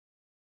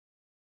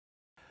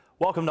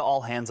Welcome to All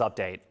Hands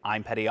Update.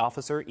 I'm Petty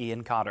Officer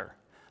Ian Cotter.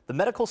 The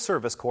Medical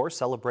Service Corps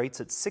celebrates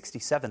its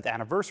 67th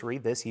anniversary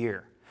this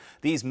year.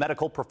 These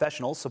medical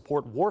professionals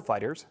support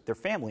warfighters, their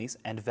families,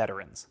 and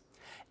veterans.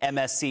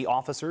 MSC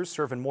officers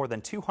serve in more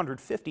than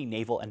 250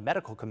 naval and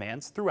medical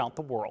commands throughout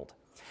the world.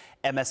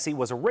 MSC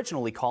was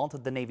originally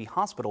called the Navy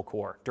Hospital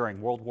Corps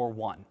during World War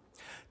I.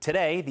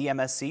 Today, the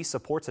MSC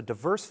supports a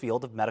diverse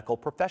field of medical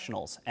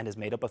professionals and is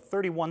made up of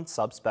 31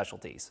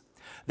 subspecialties.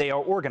 They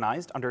are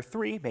organized under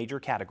three major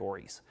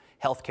categories: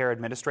 healthcare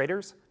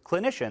administrators,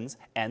 clinicians,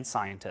 and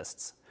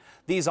scientists.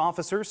 These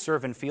officers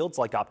serve in fields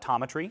like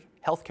optometry,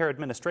 healthcare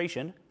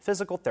administration,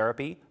 physical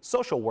therapy,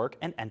 social work,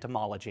 and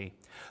entomology.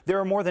 There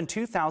are more than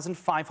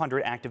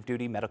 2,500 active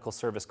duty Medical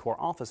Service Corps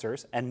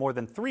officers and more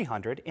than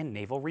 300 in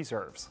Naval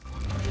Reserves.